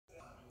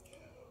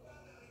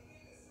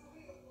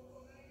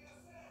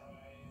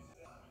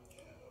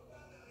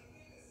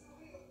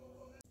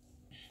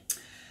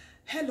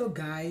Hello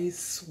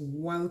guys,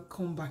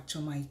 welcome back to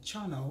my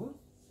channel.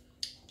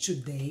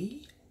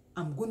 Today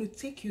I'm going to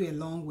take you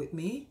along with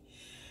me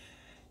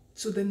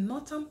to the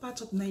northern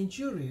part of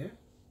Nigeria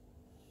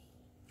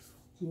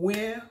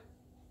where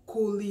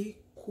kuli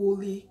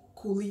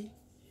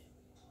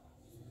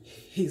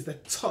is the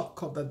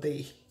talk of the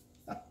day.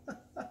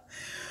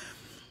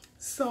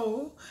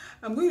 So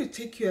I'm going to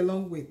take you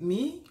along with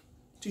me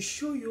to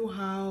show you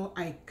how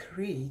I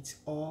create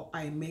or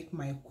I make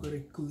my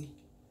kulikuli.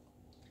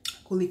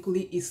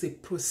 Kulikuli is a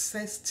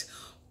processed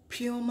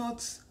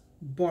peanut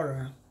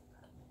butter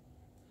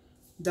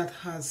that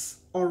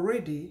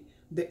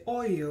the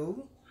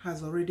oil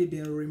has already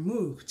been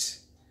removed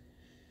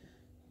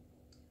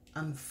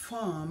and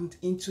formed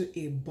into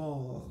a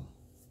ball.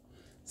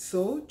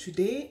 So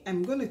today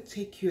I'm going to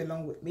take you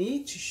along with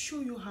me to show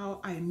you how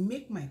I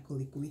make my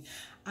kulikuli,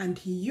 and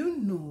you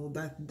know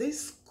that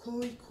this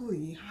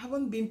kulikuli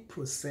haven't been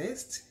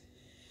processed.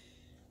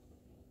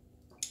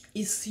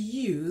 Is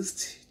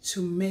used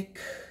to make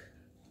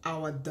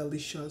our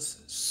delicious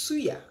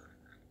suya.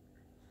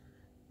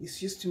 It's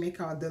used to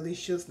make our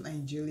delicious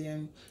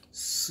Nigerian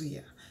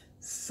suya.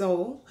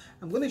 So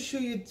I'm going to show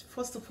you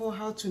first of all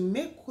how to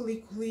make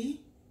kulikuli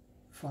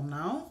for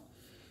now.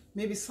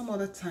 Maybe some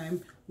other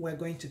time we're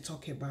going to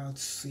talk about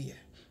suya.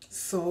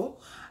 So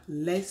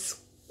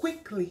let's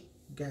quickly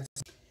get.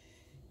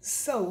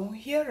 So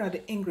here are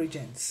the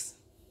ingredients.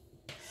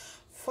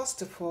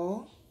 First of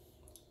all,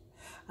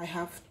 I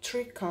have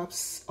 3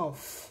 cups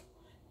of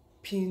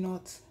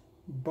peanut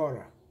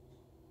butter.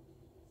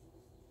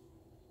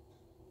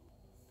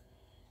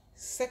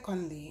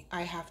 Secondly,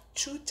 I have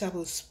 2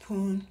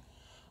 tablespoons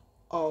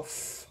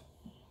of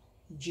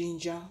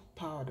ginger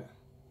powder.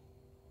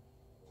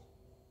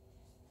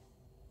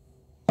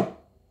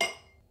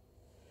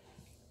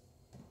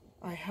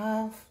 I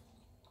have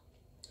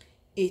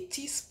a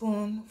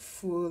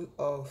teaspoonful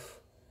of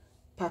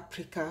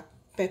paprika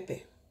pepper.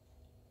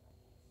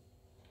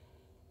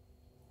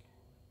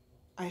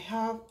 I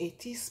have a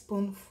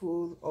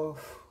teaspoonful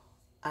of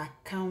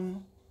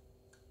account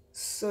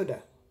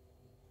soda.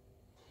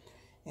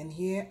 And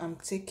here I'm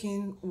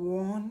taking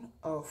 1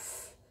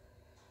 of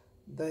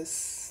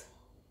this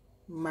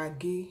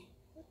Maggi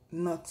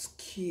nut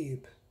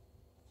cube.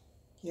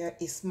 Here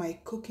is my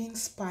cooking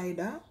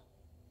spider,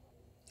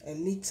 a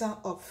liter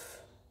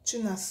of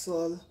tuna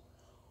salt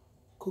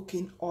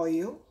cooking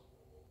oil,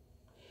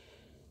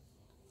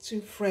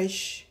 2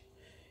 fresh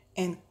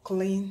and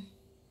clean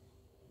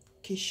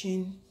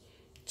kitchen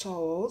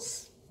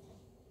towels,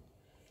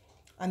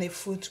 and a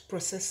food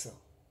processor.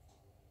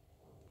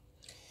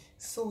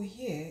 So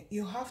here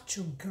you have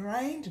to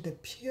grind the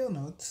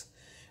peanut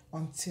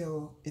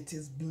until it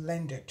is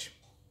blended.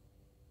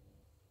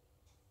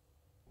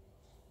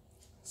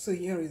 So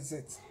here is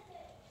it.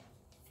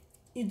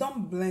 You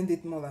don't blend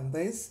it more than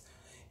this.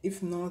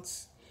 If not,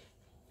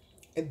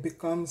 it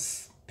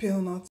becomes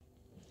peanut.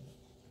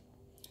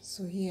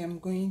 So here I'm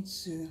going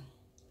to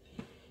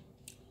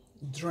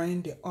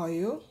drain the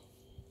oil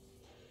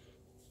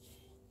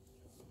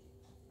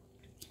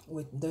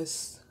with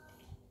this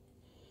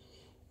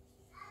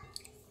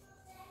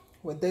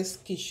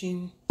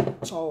kitchen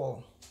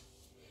towel.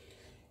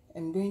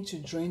 I'm going to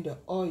drain the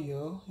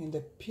oil in the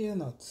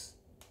peanuts.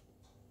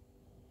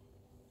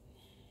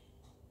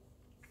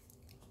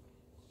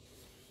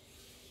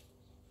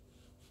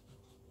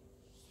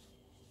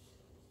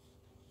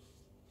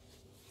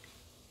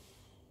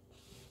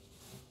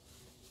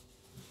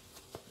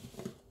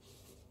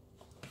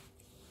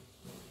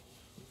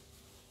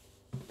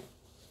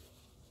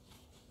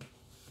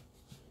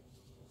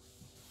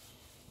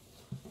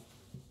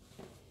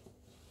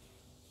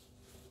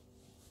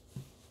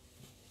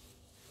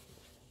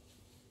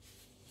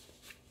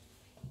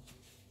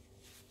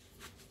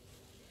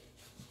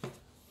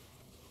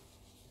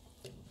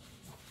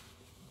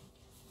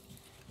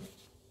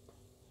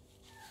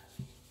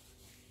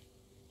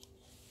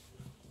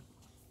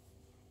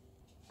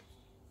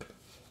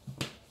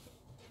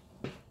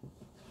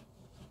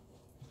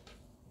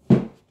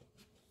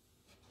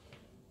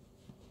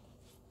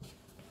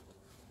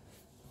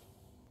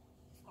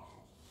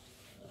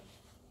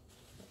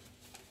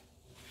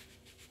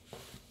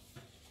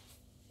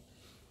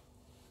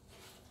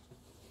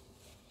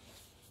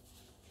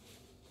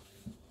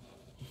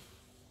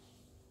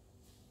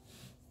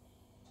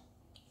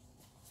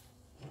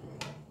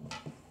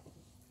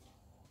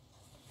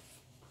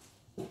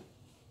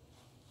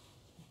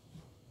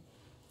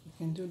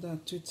 You can do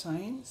that 2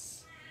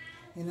 times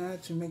in order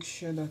to make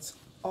sure that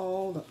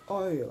all the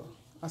oil,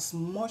 as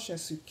much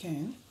as you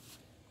can,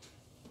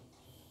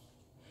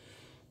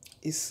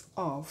 is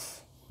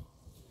off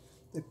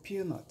the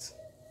peanut.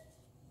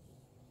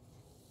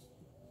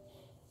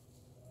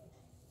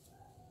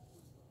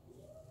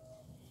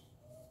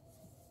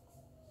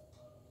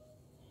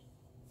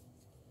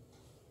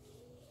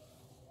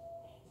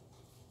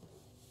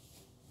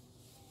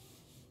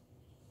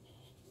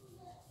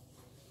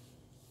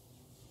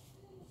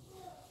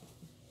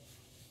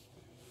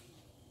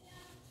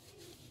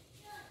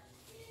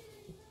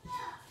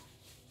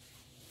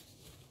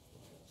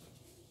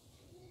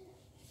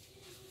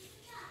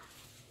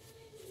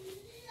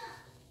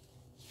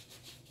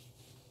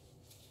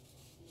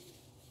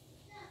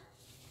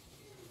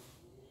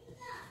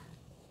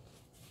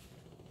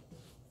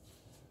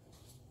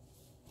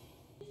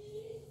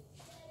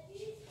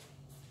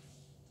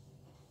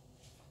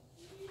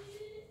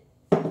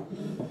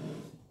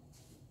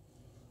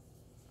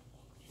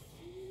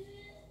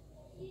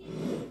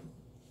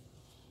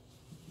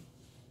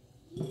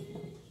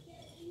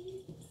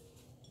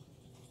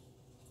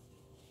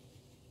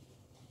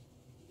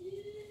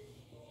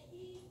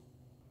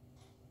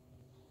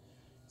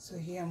 So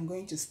here I'm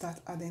going to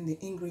start adding the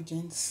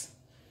ingredients.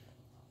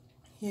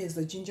 Here is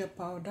the ginger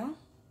powder,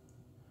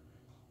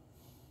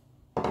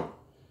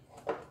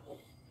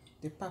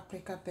 the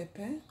paprika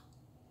pepper,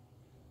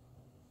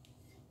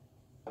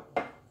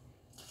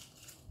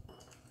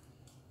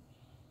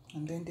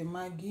 and then the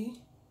Maggi,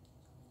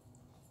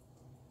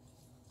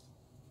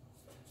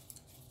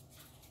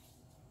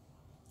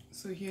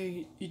 so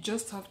here you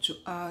just have to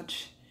add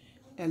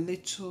a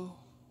little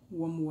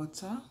warm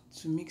water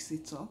to mix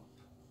it up.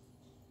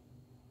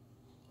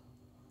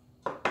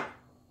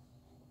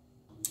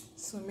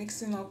 So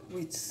mixing up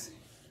with,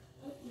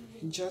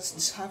 you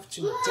just have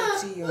to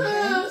dirty your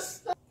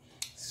hands.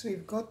 So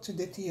you've got to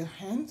dirty your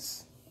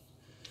hands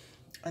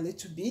a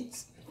little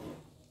bit.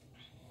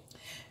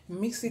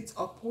 Mix it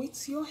up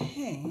with your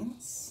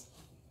hands,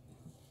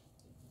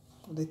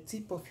 the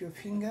tip of your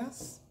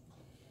fingers.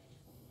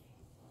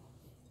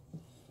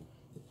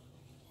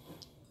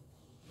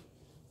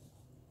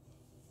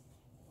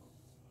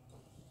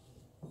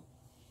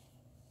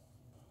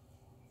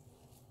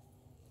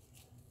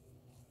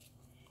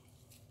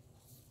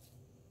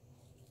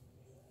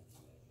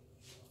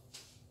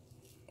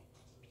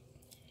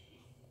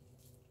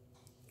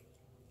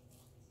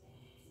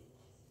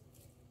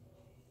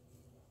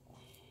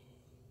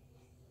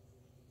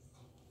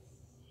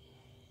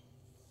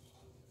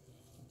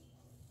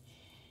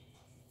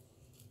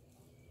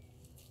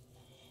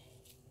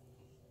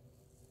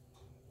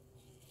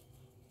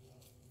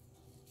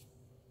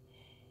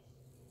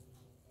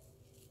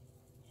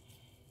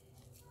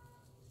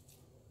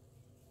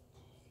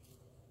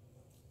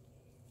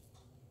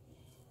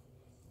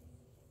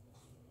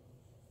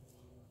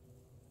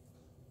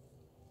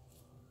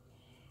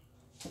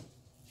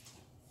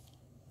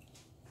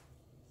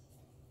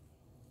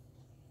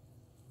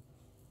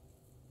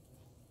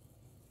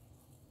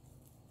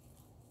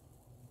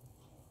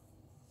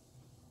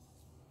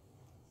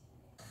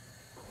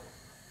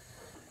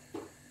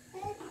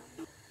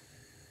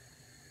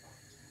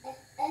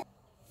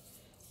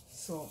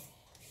 So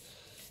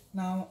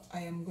now I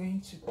am going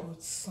to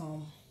put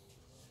some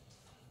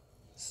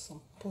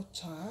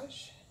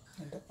potage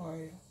in the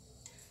oil.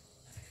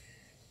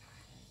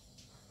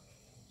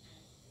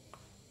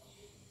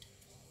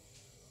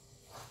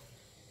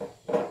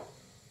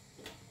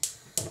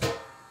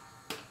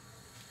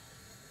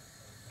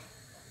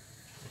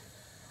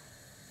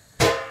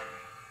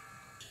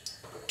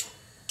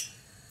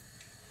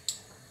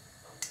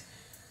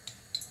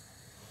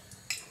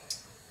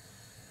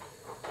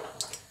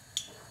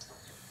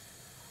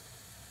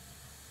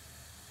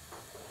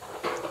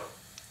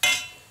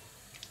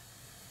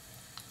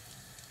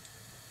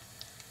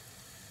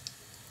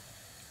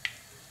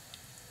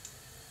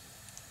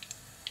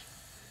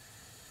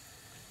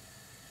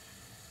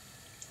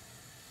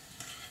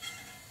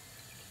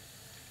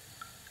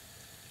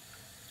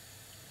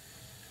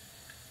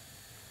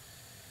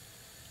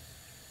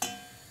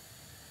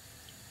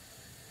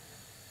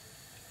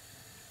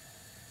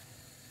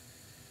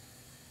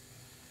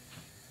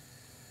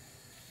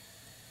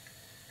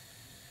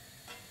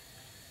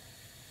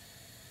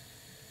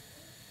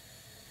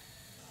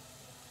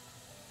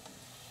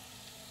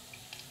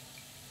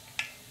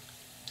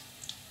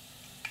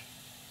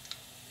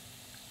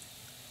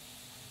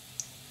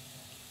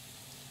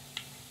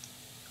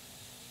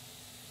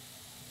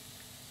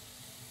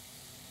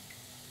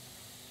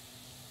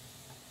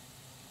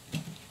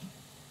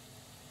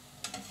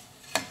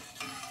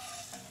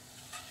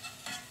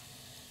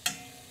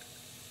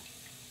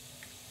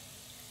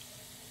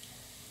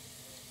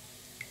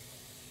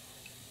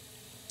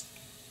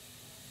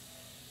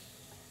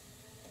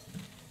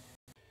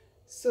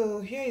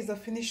 So here is the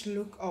finished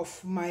look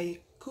of my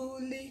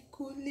kuli.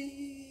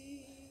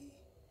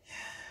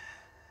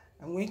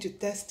 I'm going to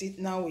test it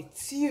now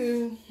with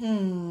you.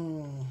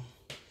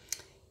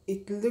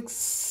 It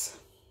looks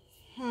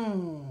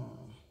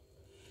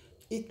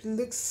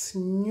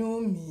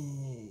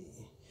yummy.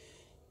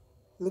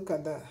 Look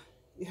at that.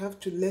 You have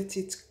to let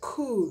it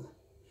cool.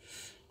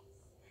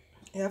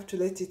 You have to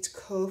let it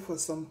cool for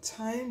some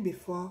time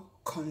before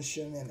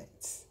consuming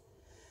it.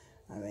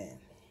 I mean,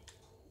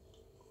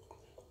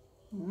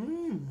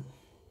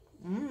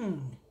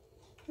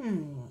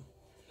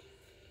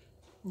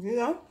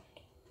 yeah,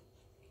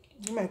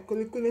 my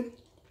kulikuli,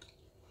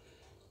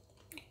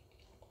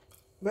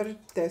 very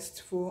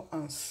tasteful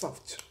and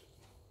soft.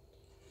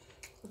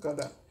 Look at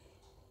that,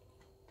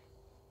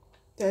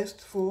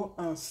 tasteful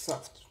and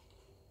soft.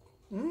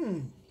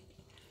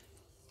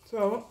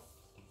 So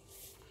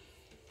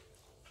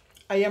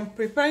I am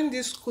preparing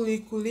this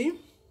kulikuli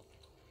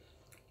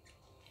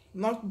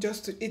not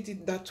just to eat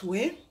it that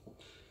way,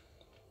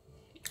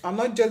 and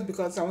not just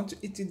because I want to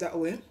eat it that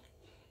way.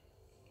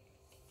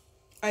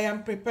 I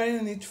am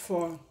preparing it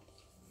for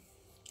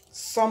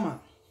summer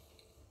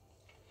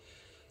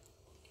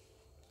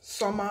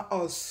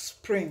or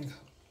spring.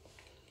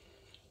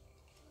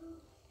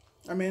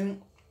 I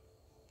mean,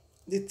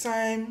 the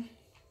time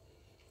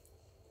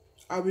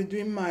I'll be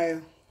doing my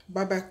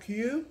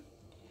barbecue,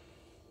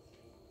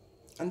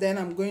 and then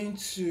I'm going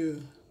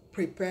to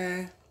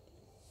prepare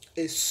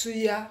a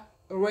suya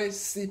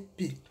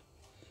recipe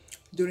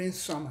during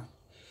summer.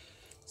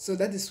 So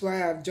that is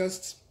why I've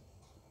just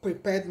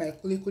prepared my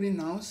kulikuli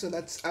now, so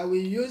that I will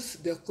use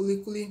the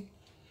kulikuli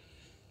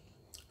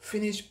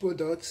finished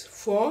product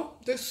for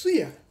the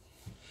suya.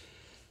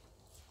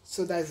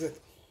 So that's it.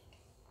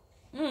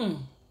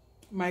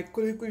 My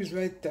kulikuli is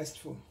very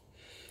tasteful.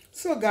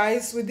 So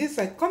guys, with this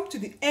I come to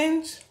the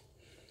end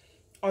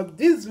of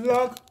this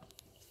vlog.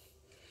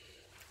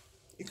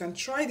 You can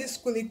try this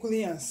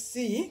kulikuli and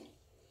see.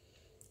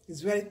 It's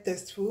very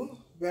tasteful,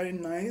 very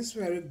nice,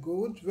 very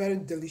good, very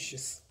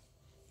delicious.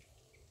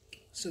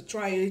 So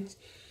try it.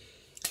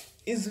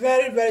 It's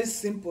very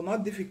simple,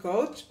 not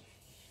difficult.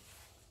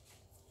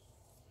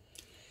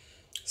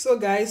 So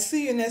guys,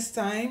 see you next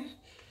time.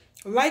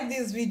 Like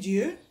this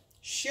video,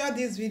 share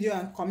this video,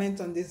 and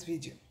comment on this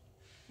video.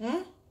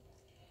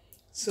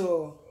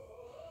 So,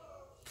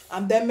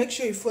 and then make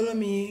sure you follow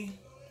me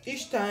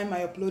each time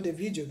I upload a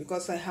video,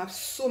 because I have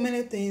so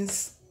many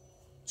things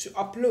to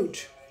upload.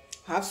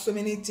 I have so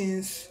many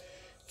things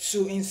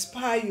to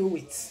inspire you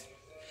with.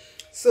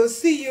 So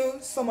see you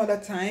some other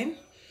time.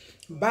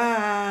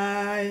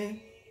 Bye.